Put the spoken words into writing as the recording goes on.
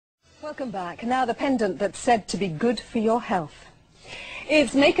Welcome back. Now the pendant that's said to be good for your health.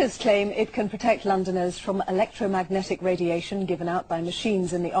 Its makers claim it can protect Londoners from electromagnetic radiation given out by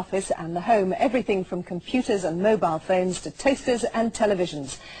machines in the office and the home, everything from computers and mobile phones to toasters and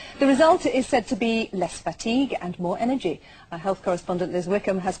televisions. The result is said to be less fatigue and more energy. Our health correspondent Liz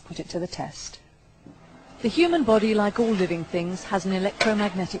Wickham has put it to the test. The human body, like all living things, has an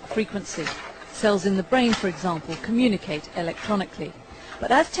electromagnetic frequency. Cells in the brain, for example, communicate electronically. But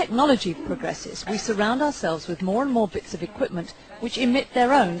as technology progresses, we surround ourselves with more and more bits of equipment which emit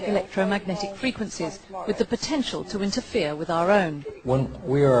their own electromagnetic frequencies, with the potential to interfere with our own. When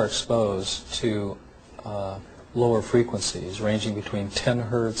we are exposed to lower frequencies ranging between 10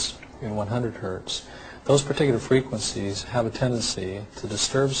 hertz and 100 hertz, those particular frequencies have a tendency to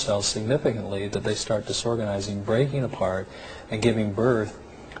disturb cells significantly, that they start disorganizing, breaking apart, and giving birth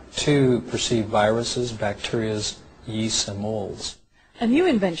to perceived viruses, bacteria, yeasts, and molds. A new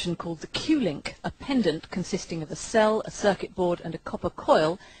invention called the Q-Link, a pendant consisting of a cell, a circuit board and a copper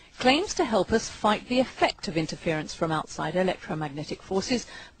coil, claims to help us fight the effect of interference from outside electromagnetic forces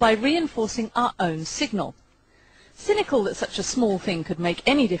by reinforcing our own signal. Cynical that such a small thing could make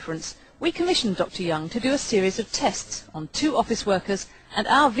any difference, we commissioned Dr. Young to do a series of tests on 2 office workers and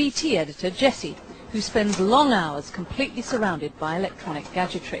our VT editor, Jessie, who spends long hours completely surrounded by electronic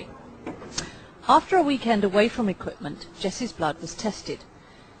gadgetry. After a weekend away from equipment, Jessie's blood was tested.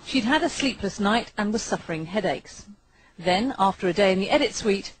 She'd had a sleepless night and was suffering headaches. Then, after a day in the edit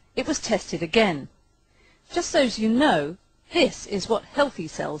suite, it was tested again. Just so you know, this is what healthy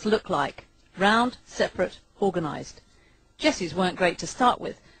cells look like: round, separate, organized. Jessie's weren't great to start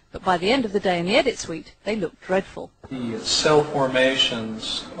with, but by the end of the day in the edit suite, they looked dreadful. The cell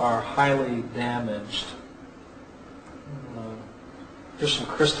formations are highly damaged. There's some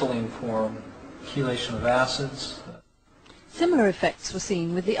crystalline form, chelation of acids. Similar effects were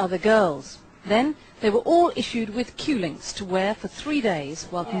seen with the other girls. Then they were all issued with Q-links to wear for 3 days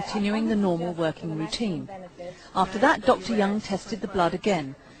while continuing the normal working routine. After that, Dr. Young tested the blood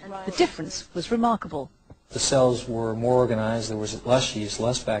again. The difference was remarkable. The cells were more organized, there was less yeast,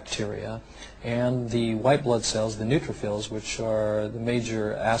 less bacteria, and the white blood cells, the neutrophils, which are the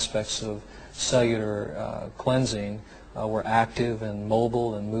major aspects of cellular cleansing, were active and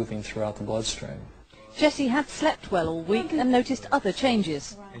mobile and moving throughout the bloodstream. Jessie had slept well all week and noticed other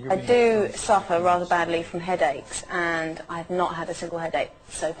changes. I do suffer rather badly from headaches, and I've not had a single headache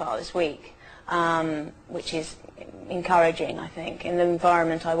so far this week, which is encouraging, I think, in the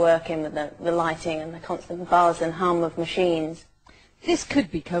environment I work in with the lighting and the constant buzz and hum of machines. This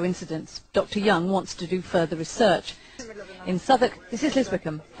could be coincidence. Dr. Young wants to do further research. In Southwark, this is Liz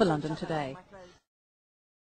Wickham for London Today.